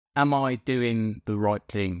am I doing the right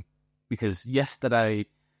thing? Because yesterday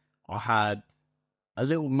I had a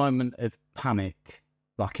little moment of panic,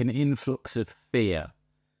 like an influx of fear,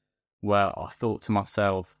 where I thought to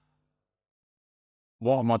myself,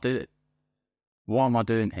 what am I doing? What am I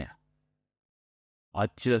doing here? I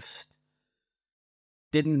just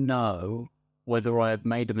didn't know whether I had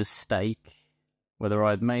made a mistake, whether I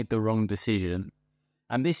had made the wrong decision.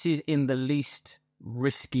 And this is in the least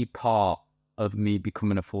risky part of me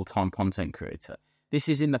becoming a full-time content creator. This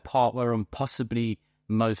is in the part where I'm possibly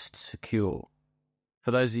most secure.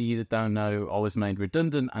 For those of you that don't know, I was made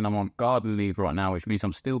redundant and I'm on garden leave right now, which means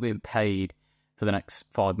I'm still being paid for the next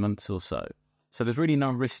 5 months or so. So there's really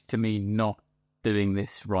no risk to me not doing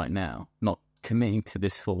this right now, not committing to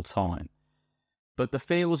this full time. But the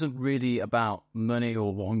fear wasn't really about money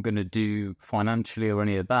or what I'm going to do financially or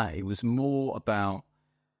any of that. It was more about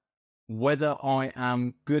whether I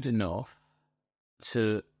am good enough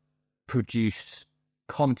to produce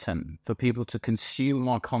content, for people to consume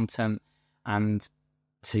my content and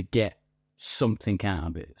to get something out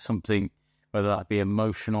of it. Something, whether that be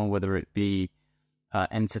emotional, whether it be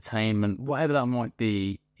entertainment, whatever that might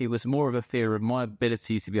be. It was more of a fear of my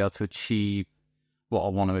ability to be able to achieve what I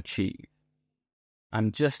want to achieve.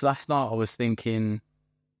 And just last night I was thinking,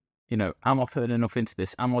 am I putting enough into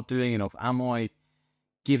this? Am I doing enough? Am I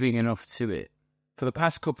giving enough to it? For the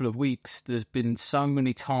past couple of weeks, there's been so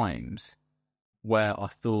many times where I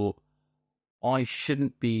thought, I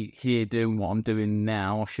shouldn't be here doing what I'm doing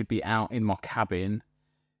now. I should be out in my cabin,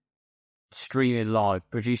 streaming live,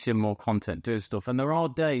 producing more content, doing stuff. And there are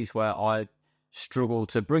days where I struggle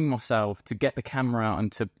to bring myself to get the camera out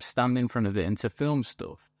and to stand in front of it and to film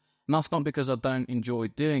stuff. And that's not because I don't enjoy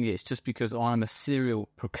doing it. It's just because I'm a serial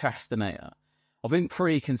procrastinator. I've been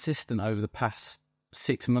pretty consistent over the past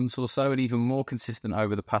 6 months or so, and even more consistent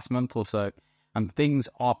over the past month or so. And things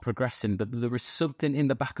are progressing, but there is something in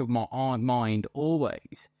the back of my mind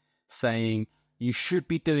always saying, you should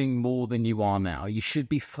be doing more than you are now. You should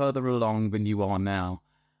be further along than you are now.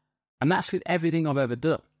 And that's with everything I've ever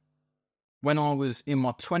done. When I was in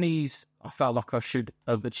my 20s, I felt like I should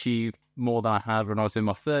have achieved more than I had. When I was in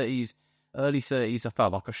my 30s, early 30s, I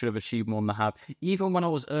felt like I should have achieved more than I had. Even when I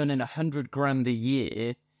was earning $100,000 a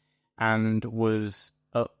year and was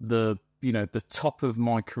at the top of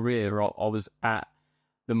my career, I was at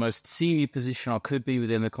the most senior position I could be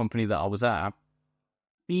within the company that I was at.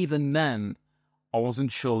 Even then, I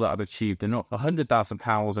wasn't sure that I'd achieved enough.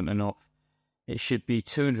 £100,000 wasn't enough. It should be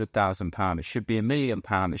 £200,000. It should be £1 million.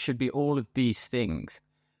 It should be all of these things.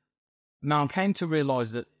 Now, I came to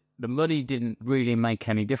realise that the money didn't really make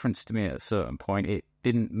any difference to me at a certain point. It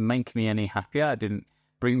didn't make me any happier. It didn't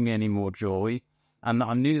bring me any more joy. And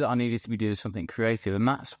I knew that I needed to be doing something creative. And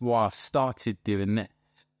that's why I started doing this.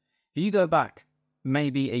 If you go back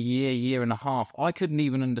maybe a year and a half, I couldn't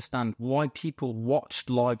even understand why people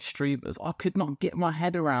watched live streamers. I could not get my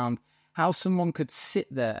head around how someone could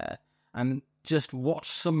sit there and just watch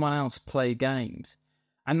someone else play games.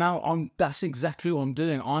 And now that's exactly what I'm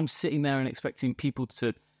doing. I'm sitting there and expecting people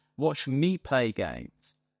to watch me play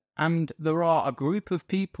games. And there are a group of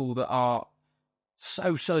people that are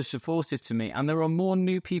so supportive to me. And there are more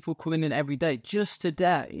new people coming in every day. Just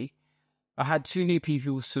today, I had 2 new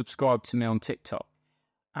people subscribe to me on TikTok.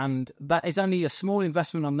 And that is only a small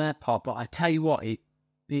investment on their part. But I tell you what, it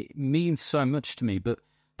means so much to me. But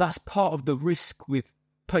that's part of the risk with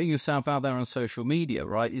putting yourself out there on social media,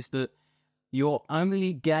 right? Is that your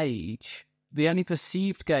only gauge, the only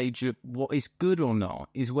perceived gauge of what is good or not,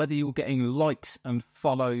 is whether you're getting likes and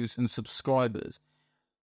follows and subscribers.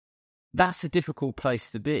 That's a difficult place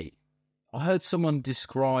to be. I heard someone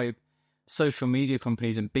describe social media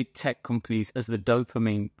companies and big tech companies as the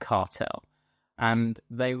dopamine cartel. And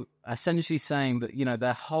they were essentially saying that,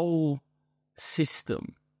 their whole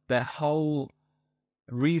system, their whole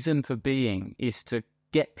reason for being is to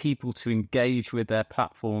get people to engage with their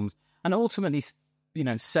platforms and ultimately,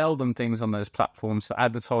 sell them things on those platforms for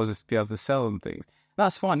advertisers to be able to sell them things.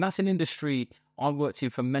 That's fine. That's an industry I've worked in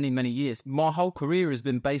for many, many years. My whole career has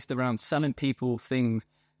been based around selling people things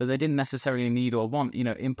that they didn't necessarily need or want,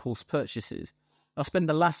 impulse purchases. I spent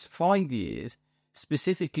the last 5 years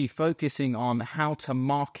specifically focusing on how to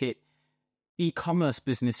market e-commerce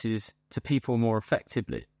businesses to people more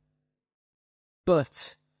effectively.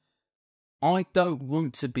 But I don't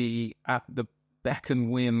want to be at the beck and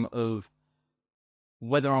whim of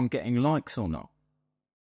whether I'm getting likes or not.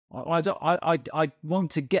 I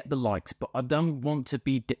want to get the likes, but I don't want to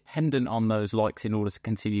be dependent on those likes in order to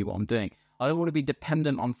continue what I'm doing. I don't want to be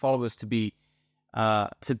dependent on followers to be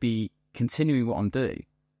continuing what I'm doing.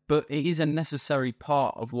 But it is a necessary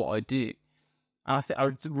part of what I do. And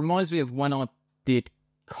it reminds me of when I did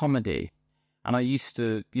comedy, and I used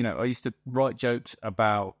to write jokes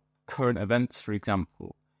about current events, for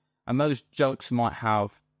example, and those jokes might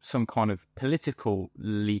have some kind of political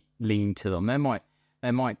lean to them.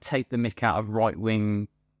 They might take the mick out of right-wing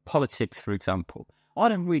politics, for example. I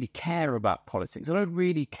don't really care about politics. I don't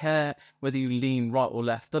really care whether you lean right or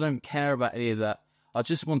left. I don't care about any of that. I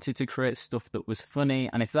just wanted to create stuff that was funny,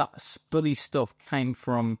 and if that funny stuff came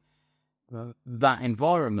from that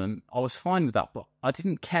environment, I was fine with that. But I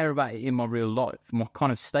didn't care about it in my real life. My kind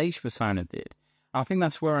of stage persona did. And I think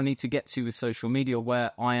that's where I need to get to with social media,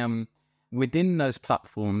 where I am within those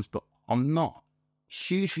platforms, but I'm not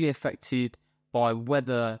hugely affected by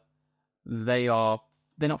whether they're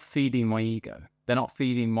not feeding my ego. They're not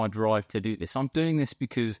feeding my drive to do this. I'm doing this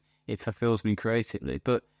because it fulfills me creatively.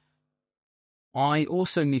 But I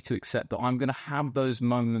also need to accept that I'm going to have those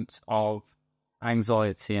moments of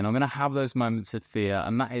anxiety and I'm going to have those moments of fear,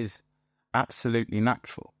 and that is absolutely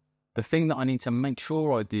natural. The thing that I need to make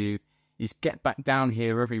sure I do is get back down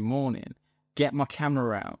here every morning, get my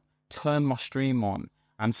camera out, turn my stream on,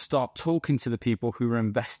 and start talking to the people who are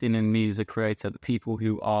investing in me as a creator, the people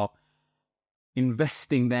who are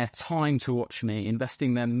investing their time to watch me,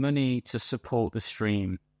 investing their money to support the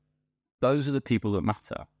stream. Those are the people that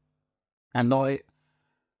matter. And I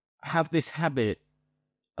have this habit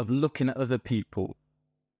of looking at other people,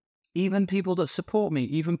 even people that support me,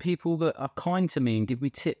 even people that are kind to me and give me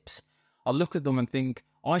tips. I look at them and think,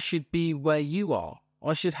 I should be where you are.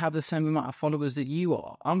 I should have the same amount of followers that you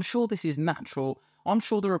are. I'm sure this is natural. I'm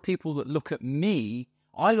sure there are people that look at me.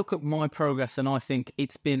 I look at my progress and I think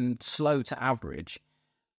it's been slow to average.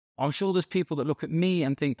 I'm sure there's people that look at me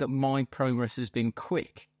and think that my progress has been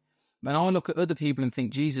quick. And I look at other people and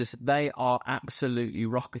think, Jesus, they are absolutely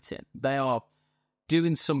rocketing. They are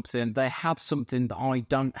doing something. They have something that I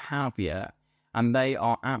don't have yet, and they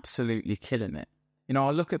are absolutely killing it. You know,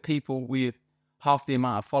 I look at people with half the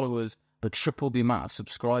amount of followers, but triple the amount of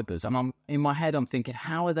subscribers. And in my head, I'm thinking,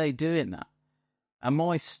 how are they doing that? Am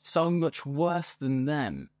I so much worse than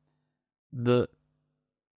them that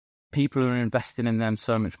people are investing in them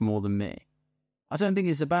so much more than me? I don't think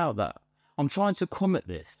it's about that. I'm trying to come at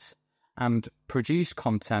this and produce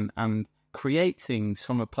content and create things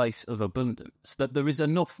from a place of abundance, that there is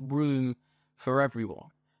enough room for everyone.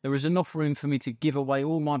 There is enough room for me to give away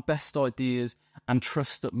all my best ideas and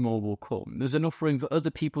trust that more will come. There's enough room for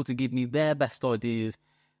other people to give me their best ideas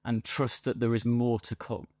and trust that there is more to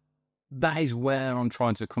come. That is where I'm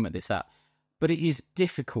trying to come at this at. But it is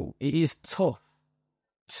difficult. It is tough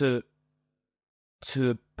to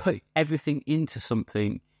put everything into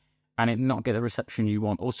something and it not get the reception you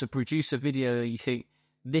want, or to produce a video that you think,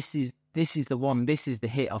 this is the one, this is the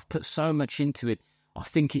hit. I've put so much into it. I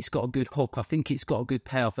think it's got a good hook. I think it's got a good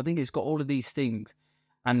payoff. I think it's got all of these things.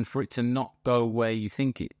 And for it to not go where you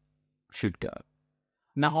think it should go.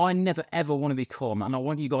 Now, I never, ever want to become, and I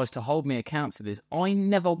want you guys to hold me account to this, I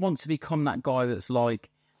never want to become that guy that's like,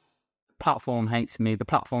 the platform hates me, the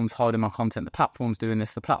platform's hiding my content, the platform's doing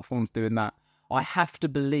this, the platform's doing that. I have to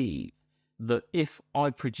believe that if I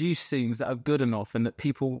produce things that are good enough and that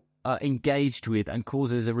people are engaged with and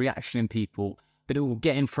causes a reaction in people, that it will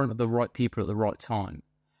get in front of the right people at the right time.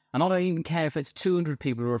 And I don't even care if it's 200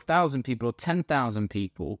 people or 1,000 people or 10,000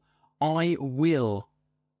 people, I will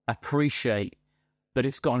appreciate that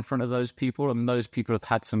it's got in front of those people and those people have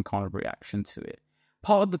had some kind of reaction to it.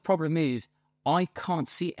 Part of the problem is I can't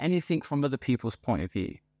see anything from other people's point of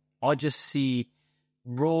view. I just see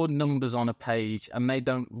raw numbers on a page and they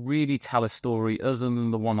don't really tell a story other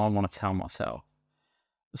than the one I want to tell myself.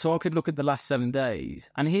 So I could look at the last 7 days,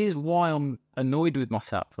 and here's why I'm annoyed with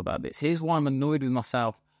myself about this. Here's why I'm annoyed with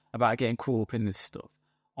myself about getting caught up in this stuff.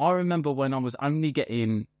 I remember when I was only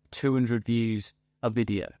getting 200 views a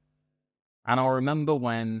video. And I remember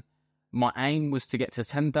when my aim was to get to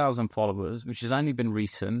 10,000 followers, which has only been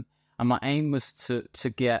recent, and my aim was to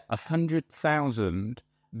get 100,000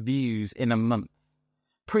 views in a month.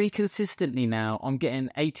 Pretty consistently now, I'm getting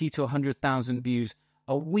 80 to 100,000 views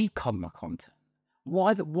a week on my content.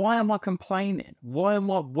 Why am I complaining? Why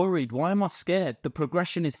am I worried? Why am I scared? The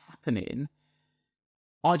progression is happening.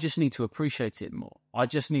 I just need to appreciate it more. I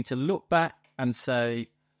just need to look back and say,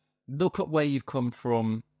 look at where you've come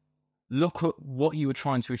from. Look at what you were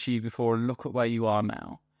trying to achieve before and look at where you are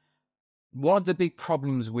now. One of the big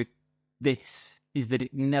problems with this is that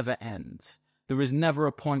it never ends. There is never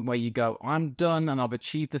a point where you go, I'm done and I've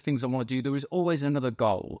achieved the things I want to do. There is always another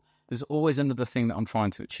goal. There's always another thing that I'm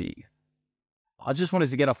trying to achieve. I just wanted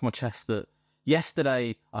to get off my chest that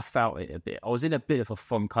yesterday I felt it a bit. I was in a bit of a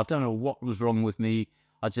funk. I don't know what was wrong with me.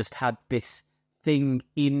 I just had this thing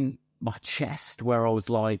in my chest where I was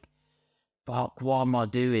like, fuck, what am I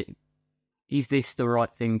doing? Is this the right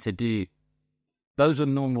thing to do? Those are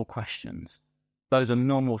normal questions. Those are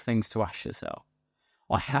normal things to ask yourself.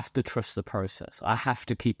 I have to trust the process. I have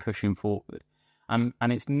to keep pushing forward. And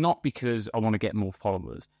it's not because I want to get more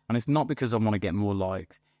followers. And it's not because I want to get more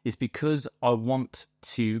likes. It's because I want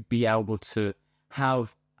to be able to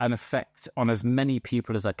have an effect on as many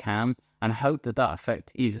people as I can and hope that that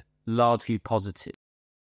effect is largely positive.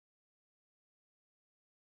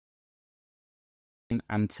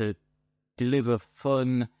 And to deliver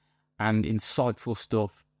fun and insightful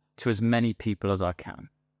stuff to as many people as I can.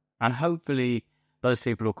 And hopefully those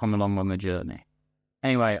people will come along on the journey.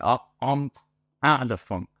 Anyway, I'm out of the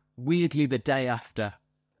funk. Weirdly, the day after,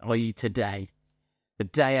 i.e. today, the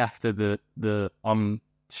day after the I'm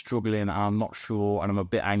struggling and I'm not sure and I'm a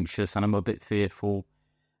bit anxious and I'm a bit fearful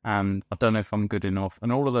and I don't know if I'm good enough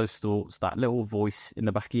and all of those thoughts, that little voice in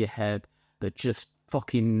the back of your head that just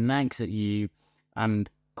fucking nags at you and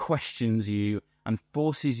questions you and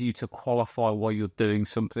forces you to qualify while you're doing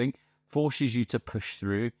something, forces you to push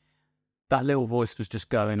through. That little voice was just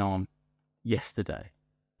going on yesterday.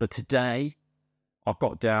 But today, I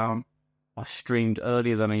got down, I streamed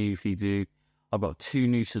earlier than I usually do. I got 2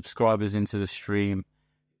 new subscribers into the stream.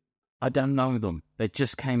 I don't know them. They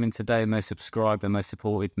just came in today and they subscribed and they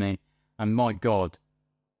supported me. And my God,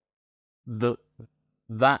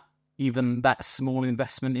 even that small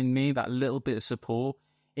investment in me, that little bit of support,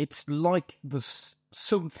 it's like there's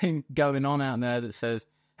something going on out there that says,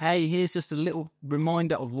 hey, here's just a little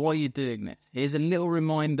reminder of why you're doing this. Here's a little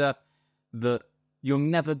reminder that you're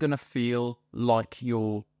never going to feel like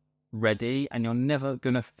you're ready and you're never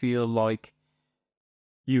going to feel like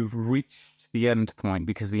you've reached the end point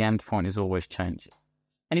because the end point is always changing.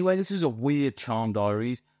 Anyway, this was a weird Charm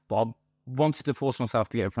Diaries, but I wanted to force myself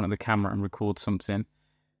to get in front of the camera and record something.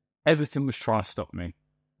 Everything was trying to stop me.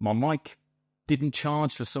 My mic didn't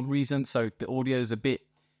charge for some reason, so the audio is a bit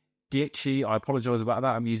glitchy. I apologise about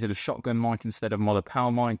that. I'm using a shotgun mic instead of my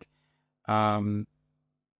lapel mic.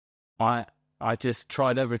 I just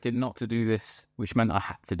tried everything not to do this, which meant I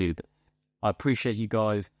had to do this. I appreciate you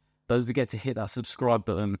guys. Don't forget to hit that subscribe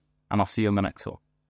button, and I'll see you on the next one.